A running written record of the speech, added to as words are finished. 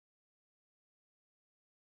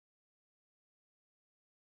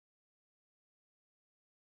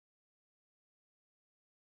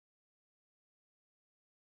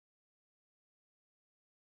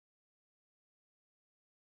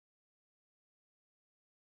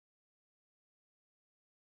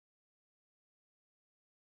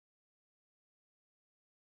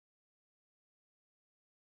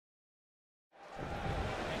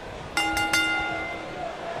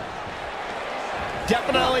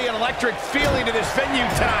definitely an electric feeling to this venue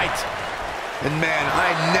tonight. And man,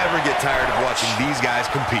 I never get tired of watching these guys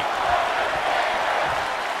compete.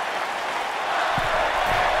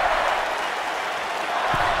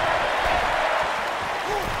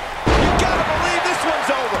 You gotta believe this one's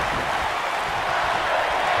over.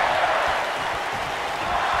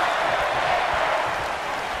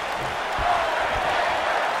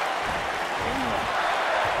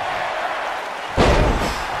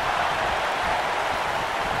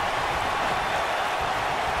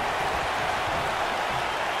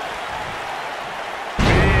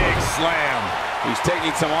 Slam. He's taking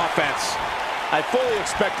some offense. I fully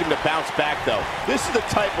expect him to bounce back, though. This is the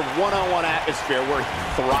type of one-on-one atmosphere where he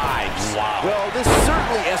thrives. Wow. Well, this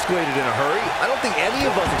certainly escalated in a hurry. I don't think any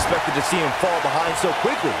of us expected to see him fall behind so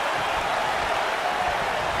quickly.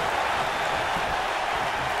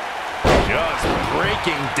 Just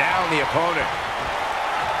breaking down the opponent.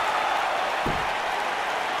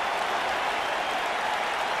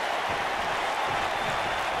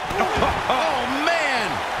 Oh, man!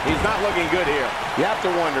 He's not looking good here. You have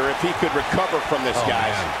to wonder if he could recover from this,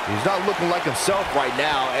 guys. Man. He's not looking like himself right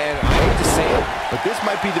now, and I hate to say it, but this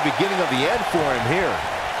might be the beginning of the end for him here.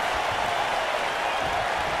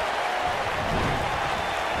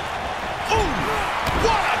 Ooh,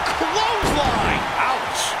 what a clothesline!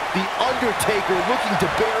 Ouch! The Undertaker looking to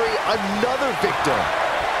bury another victim.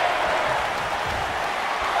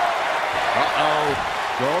 Uh-oh.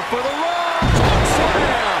 Going for the run.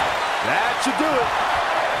 Slam. That should do it.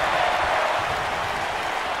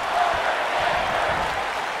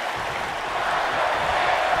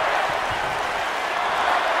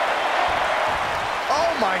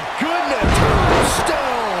 Oh, my goodness.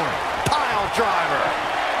 Tombstone Piledriver.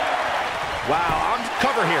 Wow, on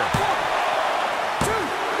cover here.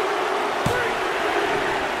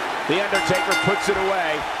 The Undertaker puts it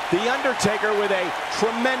away. The Undertaker with a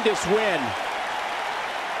tremendous win.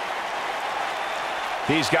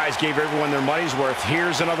 These guys gave everyone their money's worth.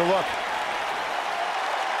 Here's another look.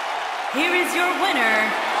 Here is your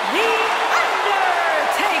winner, The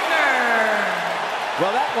Undertaker.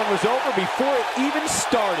 Well, that one was over before it even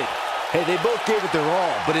started. Hey, they both gave it their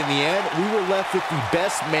all, but in the end, we were left with the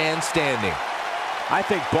best man standing. I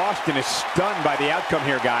think Boston is stunned by the outcome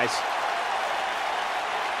here, guys.